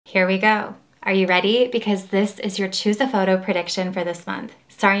Here we go. Are you ready? Because this is your Choose a Photo prediction for this month.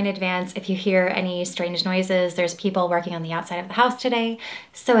 Sorry in advance if you hear any strange noises. There's people working on the outside of the house today,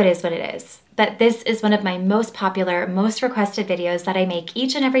 so it is what it is. But this is one of my most popular, most requested videos that I make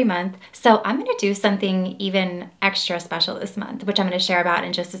each and every month. So I'm gonna do something even extra special this month, which I'm gonna share about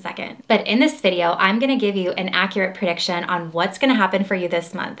in just a second. But in this video, I'm gonna give you an accurate prediction on what's gonna happen for you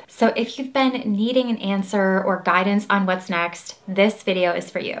this month. So if you've been needing an answer or guidance on what's next, this video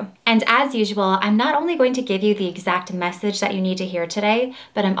is for you. And as usual, I'm not only going to give you the exact message that you need to hear today,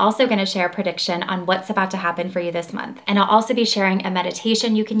 but I'm also gonna share a prediction on what's about to happen for you this month. And I'll also be sharing a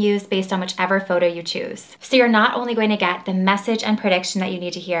meditation you can use based on whichever photo you choose. So you're not only going to get the message and prediction that you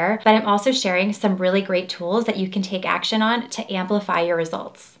need to hear, but I'm also sharing some really great tools that you can take action on to amplify your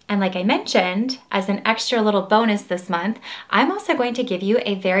results. And like I mentioned, as an extra little bonus this month, I'm also going to give you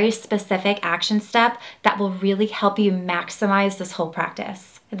a very specific action step that will really help you maximize this whole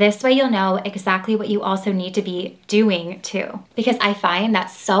practice. This way you'll know exactly what you also need to be doing too. Because I find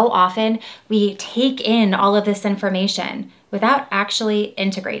that so often we take in all of this information without actually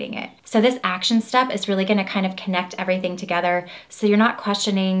integrating it. So this action step is really gonna kind of connect everything together so you're not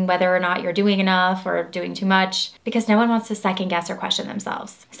questioning whether or not you're doing enough or doing too much, because no one wants to second guess or question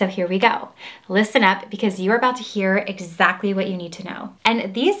themselves. So here we go. Listen up, because you're about to hear exactly what you need to know.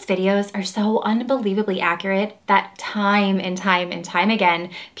 And these videos are so unbelievably accurate that time and time again,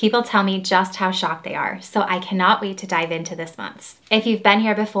 people tell me just how shocked they are. So I cannot wait to dive into this month's. If you've been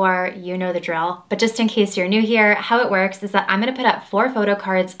here before, you know the drill. But just in case you're new here, how it works is that I'm gonna put up 4 photo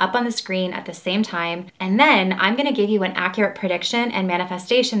cards up on the screen at the same time, and then I'm gonna give you an accurate prediction and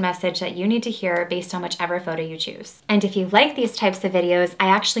manifestation message that you need to hear based on whichever photo you choose. And if you like these types of videos, I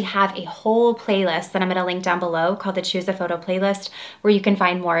actually have a whole playlist that I'm gonna link down below called the Choose a Photo playlist, where you can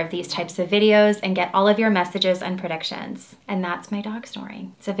find more of these types of videos and get all of your messages and predictions. And that's my dog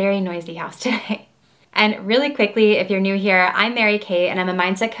snoring. It's a very noisy house today. And really quickly, if you're new here, I'm Mary Kate, and I'm a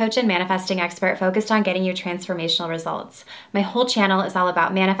mindset coach and manifesting expert focused on getting you transformational results. My whole channel is all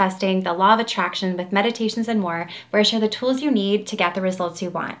about manifesting, the law of attraction with meditations and more, where I share the tools you need to get the results you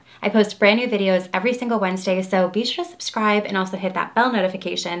want. I post brand new videos every single Wednesday, so be sure to subscribe and also hit that bell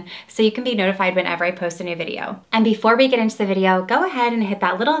notification so you can be notified whenever I post a new video. And before we get into the video, go ahead and hit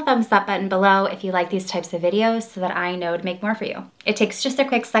that little thumbs up button below if you like these types of videos so that I know to make more for you. It takes just a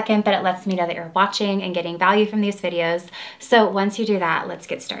quick second, but it lets me know that you're watching and getting value from these videos. So once you do that, let's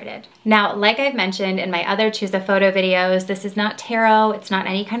get started. Now, like I've mentioned in my other Choose a Photo videos, this is not tarot, it's not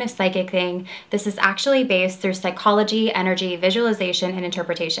any kind of psychic thing. This is actually based through psychology, energy, visualization, and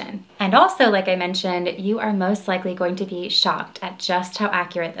interpretation. And also, like I mentioned, you are most likely going to be shocked at just how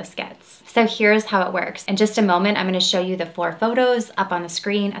accurate this gets. So here's how it works. In just a moment, I'm going to show you the 4 photos up on the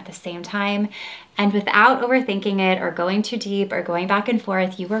screen at the same time. And without overthinking it or going too deep or going back and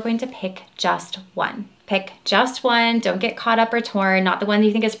forth, you are going to pick just one. Pick just one, don't get caught up or torn, not the one that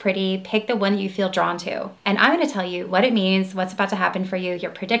you think is pretty, pick the one that you feel drawn to. And I'm gonna tell you what it means, what's about to happen for you,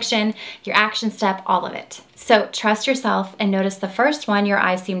 your prediction, your action step, all of it. So trust yourself and notice the first one your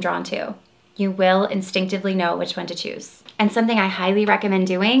eyes seem drawn to. You will instinctively know which one to choose. And something I highly recommend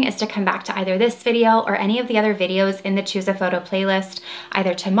doing is to come back to either this video or any of the other videos in the Choose a Photo playlist,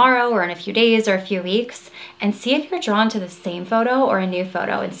 either tomorrow or in a few days or a few weeks, and see if you're drawn to the same photo or a new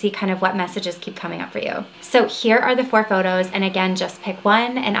photo and see kind of what messages keep coming up for you. So here are the 4 photos, and again, just pick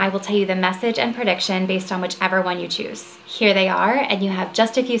one and I will tell you the message and prediction based on whichever one you choose. Here they are, and you have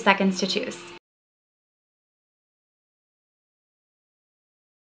just a few seconds to choose.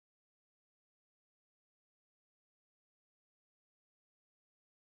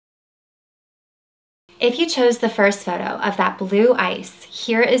 If you chose the first photo of that blue ice,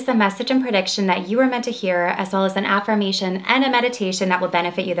 here is the message and prediction that you were meant to hear, as well as an affirmation and a meditation that will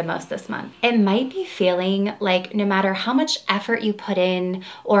benefit you the most this month. It might be feeling like no matter how much effort you put in,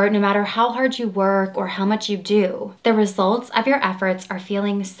 or no matter how hard you work or how much you do, the results of your efforts are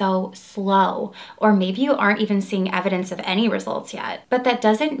feeling so slow, or maybe you aren't even seeing evidence of any results yet. But that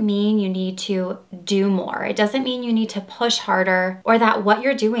doesn't mean you need to do more. It doesn't mean you need to push harder or that what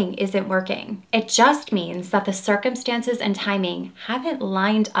you're doing isn't working. It just means that the circumstances and timing haven't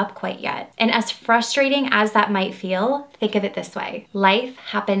lined up quite yet. And as frustrating as that might feel, think of it this way. Life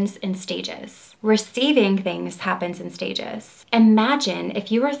happens in stages. Receiving things happens in stages. Imagine if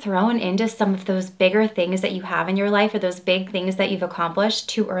you were thrown into some of those bigger things that you have in your life, or those big things that you've accomplished,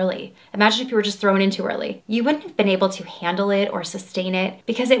 too early. Imagine if you were just thrown in too early. You wouldn't have been able to handle it or sustain it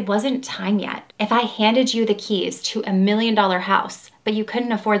because it wasn't time yet. If I handed you the keys to $1 million house, but you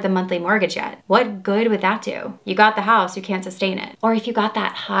couldn't afford the monthly mortgage yet, what good would that do? You got the house, you can't sustain it. Or if you got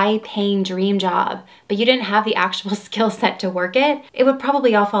that high-paying dream job, but you didn't have the actual skills set to work it would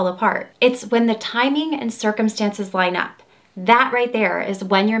probably all fall apart. It's when the timing and circumstances line up. That right there is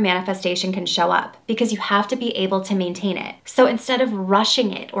when your manifestation can show up, because you have to be able to maintain it. So instead of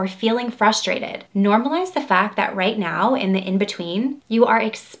rushing it or feeling frustrated, normalize the fact that right now, in the in-between, you are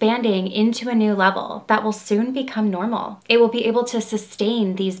expanding into a new level that will soon become normal. It will be able to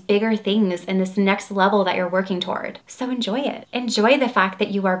sustain these bigger things in this next level that you're working toward. So enjoy it. Enjoy the fact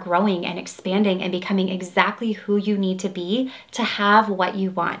that you are growing and expanding and becoming exactly who you need to be to have what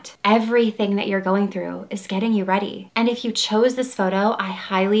you want. Everything that you're going through is getting you ready. And if you chose this photo, I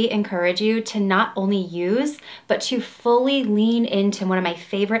highly encourage you to not only use, but to fully lean into one of my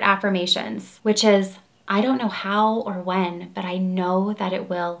favorite affirmations, which is, I don't know how or when, but I know that it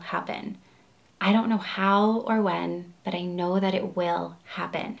will happen. I don't know how or when, but I know that it will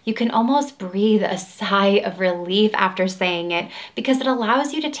happen. You can almost breathe a sigh of relief after saying it, because it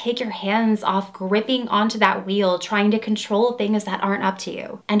allows you to take your hands off gripping onto that wheel, trying to control things that aren't up to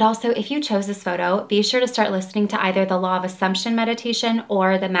you. And also, if you chose this photo, be sure to start listening to either the Law of Assumption meditation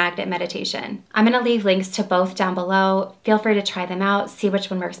or the Magnet meditation. I'm gonna leave links to both down below. Feel free to try them out, see which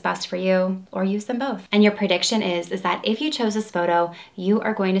one works best for you, or use them both. And your prediction is that if you chose this photo, you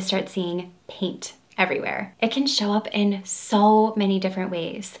are going to start seeing paint everywhere. It can show up in so many different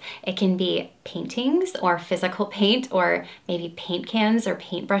ways. It can be paintings or physical paint, or maybe paint cans or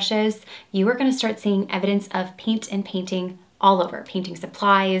paintbrushes. You are going to start seeing evidence of paint and painting all over. Painting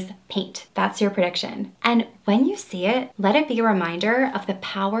supplies, paint. That's your prediction. And when you see it, let it be a reminder of the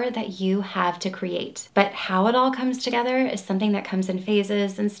power that you have to create. But how it all comes together is something that comes in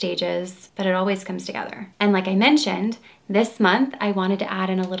phases and stages, but it always comes together. And like I mentioned, this month, I wanted to add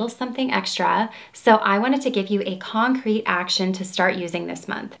in a little something extra, so I wanted to give you a concrete action to start using this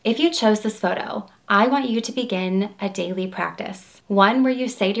month. If you chose this photo, I want you to begin a daily practice. One where you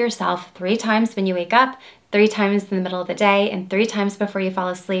say to yourself 3 times when you wake up, 3 times in the middle of the day, and 3 times before you fall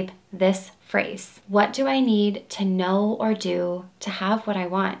asleep, this phrase. What do I need to know or do to have what I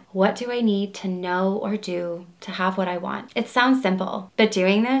want? What do I need to know or do to have what I want? It sounds simple, but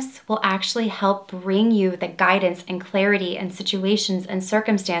doing this will actually help bring you the guidance and clarity and situations and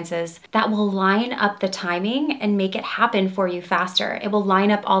circumstances that will line up the timing and make it happen for you faster. It will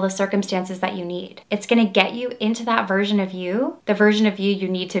line up all the circumstances that you need. It's gonna get you into that version of you, the version of you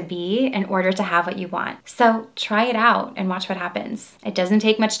need to be in order to have what you want. So try it out and watch what happens. It doesn't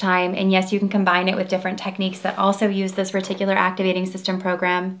take much time, and yes, you can combine it with different techniques that also use this reticular activating system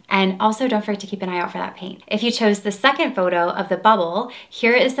program. And also don't forget to keep an eye out for that paint. If you chose the second photo of the bubble,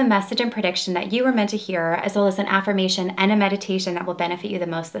 here is the message and prediction that you were meant to hear, as well as an affirmation and a meditation that will benefit you the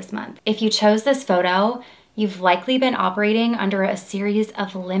most this month. If you chose this photo, you've likely been operating under a series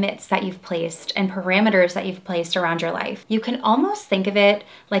of limits that you've placed and parameters that you've placed around your life. You can almost think of it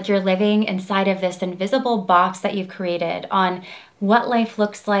like you're living inside of this invisible box that you've created on what life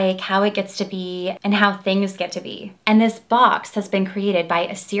looks like, how it gets to be, and how things get to be. And this box has been created by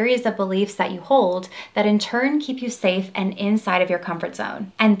a series of beliefs that you hold that in turn keep you safe and inside of your comfort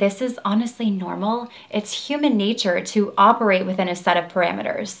zone. And this is honestly normal. It's human nature to operate within a set of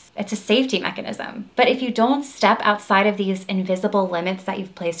parameters. It's a safety mechanism. But if you don't step outside of these invisible limits that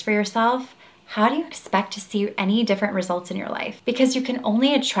you've placed for yourself, how do you expect to see any different results in your life? Because you can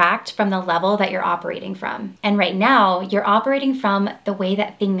only attract from the level that you're operating from. And right now, you're operating from the way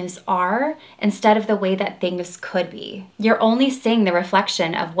that things are instead of the way that things could be. You're only seeing the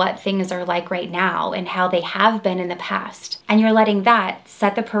reflection of what things are like right now and how they have been in the past. And you're letting that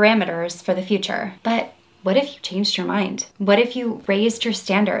set the parameters for the future. But what if you changed your mind? What if you raised your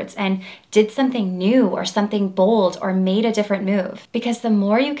standards and did something new or something bold or made a different move? Because the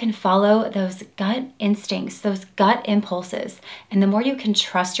more you can follow those gut instincts, those gut impulses, and the more you can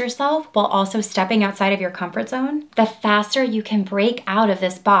trust yourself while also stepping outside of your comfort zone, the faster you can break out of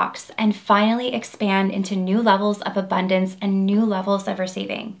this box and finally expand into new levels of abundance and new levels of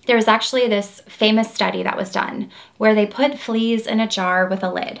receiving. There was actually this famous study that was done where they put fleas in a jar with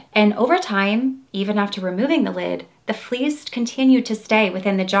a lid. And over time, even after removing the lid, the fleas continued to stay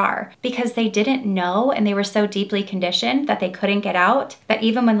within the jar because they didn't know, and they were so deeply conditioned that they couldn't get out, that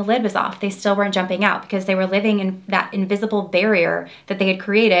even when the lid was off, they still weren't jumping out because they were living in that invisible barrier that they had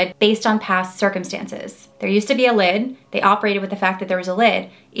created based on past circumstances. There used to be a lid. They operated with the fact that there was a lid.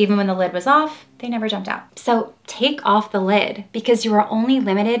 Even when the lid was off, they never jumped out. So take off the lid, because you are only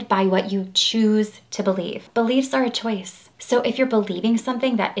limited by what you choose to believe. Beliefs are a choice. So if you're believing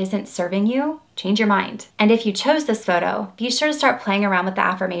something that isn't serving you, change your mind. And if you chose this photo, be sure to start playing around with the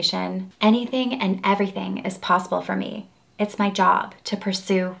affirmation, anything and everything is possible for me. It's my job to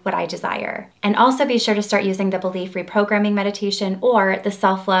pursue what I desire. And also be sure to start using the belief reprogramming meditation or the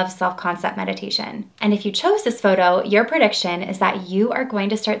self-love, self-concept meditation. And if you chose this photo, your prediction is that you are going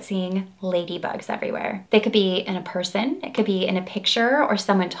to start seeing ladybugs everywhere. They could be in a person, it could be in a picture or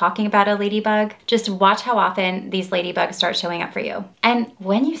someone talking about a ladybug. Just watch how often these ladybugs start showing up for you. And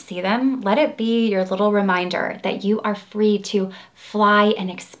when you see them, let it be your little reminder that you are free to fly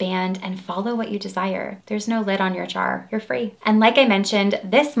and expand and follow what you desire. There's no lid on your jar. You're free. And like I mentioned,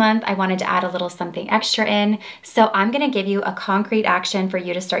 this month I wanted to add a little something extra in, so I'm gonna give you a concrete action for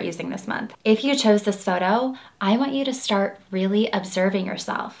you to start using this month. If you chose this photo, I want you to start really observing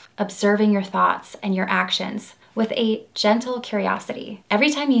yourself, observing your thoughts and your actions with a gentle curiosity. Every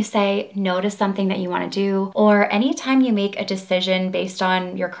time you say no to something that you want to do, or anytime you make a decision based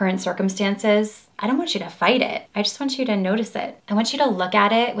on your current circumstances, I don't want you to fight it. I just want you to notice it. I want you to look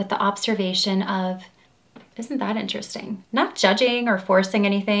at it with the observation of, isn't that interesting? Not judging or forcing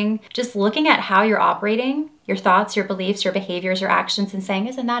anything, just looking at how you're operating, your thoughts, your beliefs, your behaviors, your actions, and saying,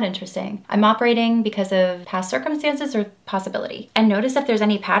 isn't that interesting? I'm operating because of past circumstances or possibility. And notice if there's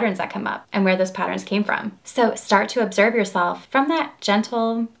any patterns that come up and where those patterns came from. So start to observe yourself from that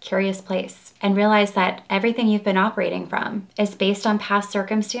gentle, curious place and realize that everything you've been operating from is based on past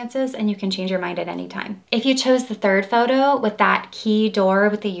circumstances and you can change your mind at any time. If you chose the third photo with that key door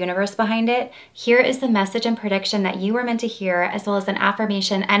with the universe behind it, here is the message and prediction that you were meant to hear, as well as an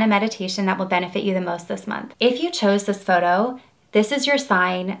affirmation and a meditation that will benefit you the most this month. If you chose this photo, this is your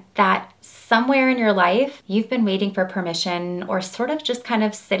sign that somewhere in your life, you've been waiting for permission or sort of just kind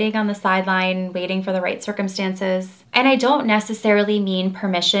of sitting on the sideline, waiting for the right circumstances. And I don't necessarily mean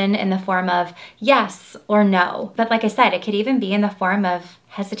permission in the form of yes or no, but like I said, it could even be in the form of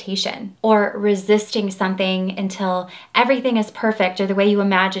hesitation or resisting something until everything is perfect or the way you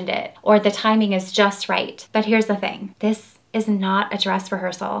imagined it or the timing is just right. But here's the thing, this is not a dress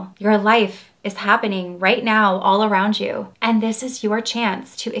rehearsal. Your life is happening right now all around you. And this is your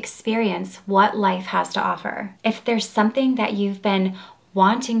chance to experience what life has to offer. If there's something that you've been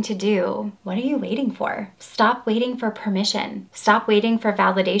wanting to do, what are you waiting for? Stop waiting for permission. Stop waiting for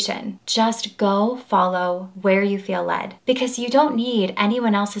validation. Just go follow where you feel led, because you don't need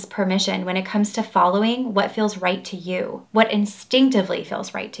anyone else's permission when it comes to following what feels right to you, what instinctively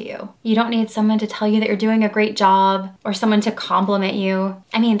feels right to you. You don't need someone to tell you that you're doing a great job or someone to compliment you.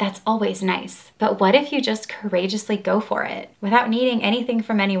 I mean, that's always nice. But what if you just courageously go for it without needing anything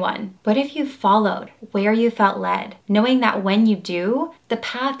from anyone? What if you followed where you felt led, knowing that when you do, the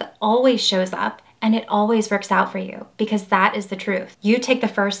path always shows up and it always works out for you, because that is the truth. You take the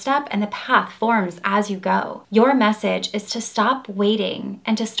first step and the path forms as you go. Your message is to stop waiting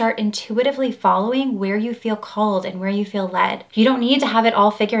and to start intuitively following where you feel called and where you feel led. You don't need to have it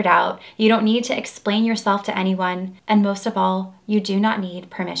all figured out. You don't need to explain yourself to anyone. And most of all, you do not need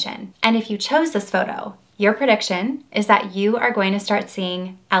permission. And if you chose this photo, your prediction is that you are going to start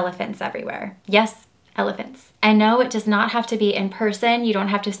seeing elephants everywhere. Yes, elephants. And no, it does not have to be in person. You don't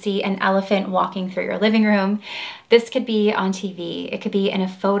have to see an elephant walking through your living room. This could be on TV. It could be in a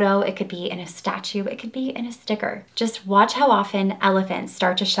photo. It could be in a statue. It could be in a sticker. Just watch how often elephants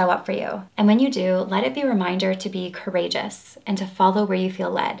start to show up for you. And when you do, let it be a reminder to be courageous and to follow where you feel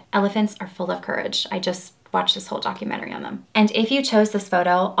led. Elephants are full of courage. I just watch this whole documentary on them. And if you chose this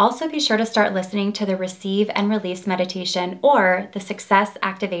photo, also be sure to start listening to the Receive and Release meditation or the Success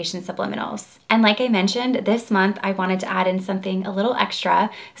Activation Subliminals. And like I mentioned, this month I wanted to add in something a little extra,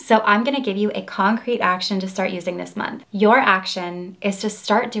 so I'm gonna give you a concrete action to start using this month. Your action is to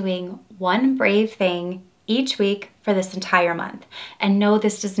start doing one brave thing each week for this entire month. And no,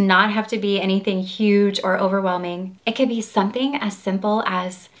 this does not have to be anything huge or overwhelming. It could be something as simple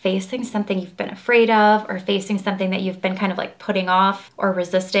as facing something you've been afraid of, or facing something that you've been kind of like putting off or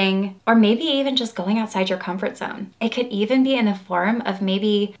resisting, or maybe even just going outside your comfort zone. It could even be in the form of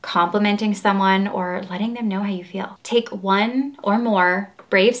maybe complimenting someone or letting them know how you feel. Take one or more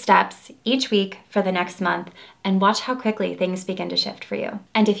brave steps each week for the next month and watch how quickly things begin to shift for you.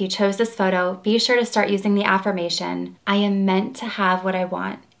 And if you chose this photo, be sure to start using the affirmation, I am meant to have what I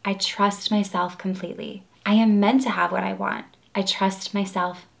want. I trust myself completely. I am meant to have what I want. I trust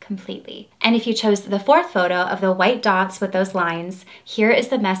myself completely. And if you chose the fourth photo of the white dots with those lines, here is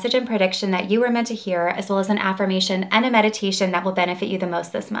the message and prediction that you were meant to hear, as well as an affirmation and a meditation that will benefit you the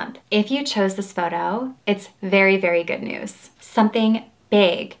most this month. If you chose this photo, it's very, very good news. Something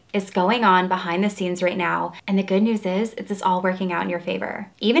big, is going on behind the scenes right now. And the good news is it's all working out in your favor.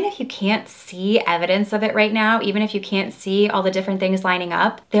 Even if you can't see evidence of it right now, even if you can't see all the different things lining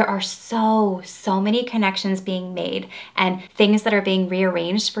up, there are so many connections being made and things that are being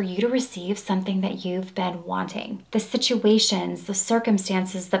rearranged for you to receive something that you've been wanting. The situations, the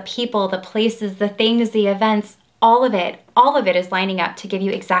circumstances, the people, the places, the things, the events, all of it is lining up to give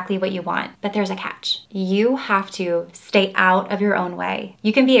you exactly what you want. But there's a catch. You have to stay out of your own way.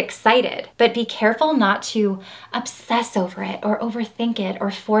 You can be excited, but be careful not to obsess over it or overthink it or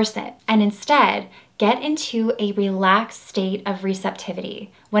force it. And instead, get into a relaxed state of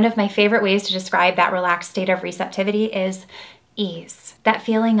receptivity. One of my favorite ways to describe that relaxed state of receptivity is ease. That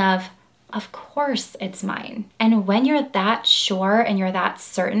feeling of course it's mine. And when you're that sure and you're that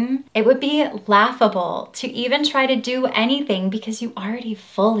certain, it would be laughable to even try to do anything because you already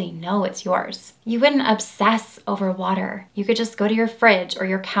fully know it's yours. You wouldn't obsess over water. You could just go to your fridge or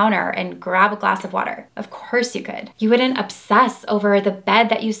your counter and grab a glass of water. Of course you could. You wouldn't obsess over the bed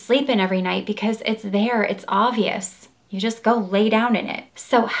that you sleep in every night because it's there, it's obvious. You just go lay down in it.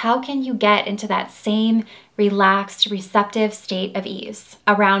 So how can you get into that same relaxed, receptive state of ease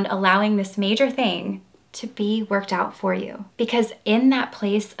around allowing this major thing to be worked out for you? Because in that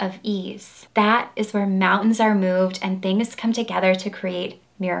place of ease, that is where mountains are moved and things come together to create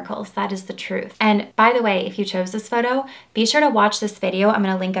miracles. That is the truth. And by the way, if you chose this photo, be sure to watch this video. I'm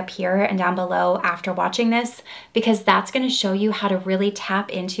going to link up here and down below after watching this, because that's going to show you how to really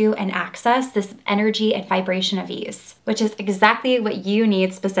tap into and access this energy and vibration of ease, which is exactly what you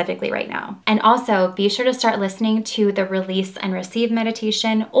need specifically right now. And also be sure to start listening to the release and receive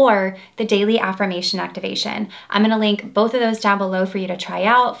meditation or the daily affirmation activation. I'm going to link both of those down below for you to try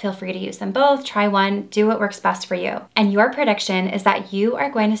out. Feel free to use them both. Try one, do what works best for you. And your prediction is that you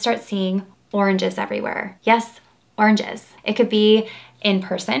are going to start seeing oranges everywhere. Yes, oranges. It could be in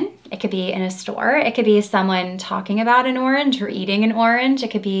person, it could be in a store, it could be someone talking about an orange or eating an orange, it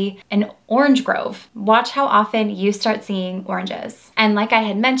could be an orange grove. Watch how often you start seeing oranges. And like I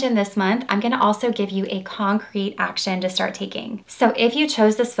had mentioned this month, I'm gonna also give you a concrete action to start taking. So if you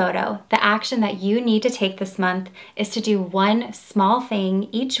chose this photo, the action that you need to take this month is to do one small thing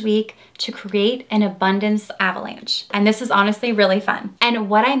each week to create an abundance avalanche. And this is honestly really fun. And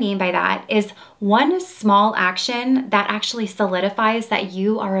what I mean by that is one small action that actually solidifies that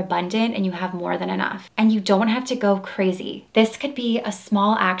you are abundant and you have more than enough. And you don't have to go crazy. This could be a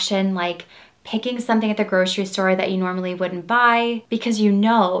small action like picking something at the grocery store that you normally wouldn't buy because you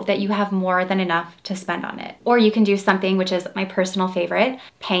know that you have more than enough to spend on it. Or you can do something, which is my personal favorite,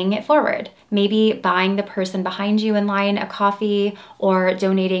 paying it forward. Maybe buying the person behind you in line a coffee or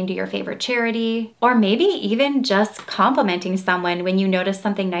donating to your favorite charity, or maybe even just complimenting someone when you notice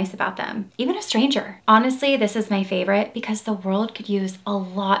something nice about them, even a stranger. Honestly, this is my favorite because the world could use a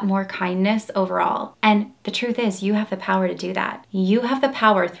lot more kindness overall. And the truth is, you have the power to do that. You have the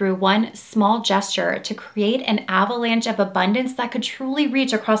power through one small gesture to create an avalanche of abundance that could truly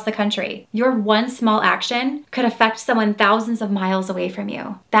reach across the country. Your one small action could affect someone thousands of miles away from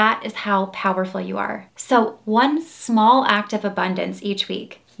you. That is how powerful you are. So one small act of abundance each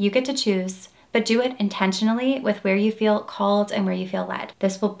week. You get to choose, but do it intentionally with where you feel called and where you feel led.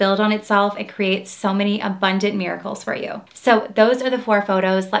 This will build on itself and create so many abundant miracles for you. So those are the 4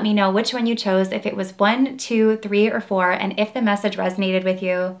 photos. Let me know which one you chose, if it was 1, 2, 3, or 4, and if the message resonated with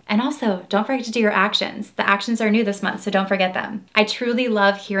you. And also, don't forget to do your actions. The actions are new this month, so don't forget them. I truly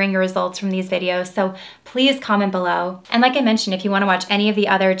love hearing your results from these videos, so please comment below. And like I mentioned, if you want to watch any of the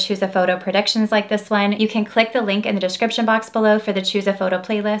other Choose a Photo predictions like this one, you can click the link in the description box below for the Choose a Photo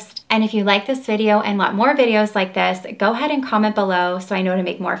playlist. And if you like this video and want more videos like this, go ahead and comment below so I know to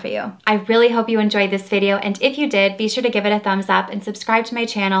make more for you. I really hope you enjoyed this video, and if you did, be sure to give it a thumbs up and subscribe to my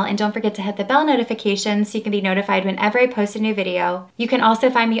channel, and don't forget to hit the bell notification so you can be notified whenever I post a new video. You can also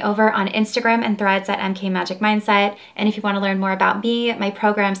find me over on Instagram and Threads at MK Magic Mindset, and if you want to learn more about me, my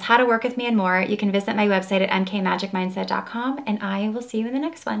programs, how to work with me, and more, you can visit my website at mkmagicmindset.com, and I will see you in the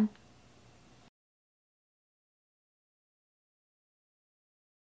next one.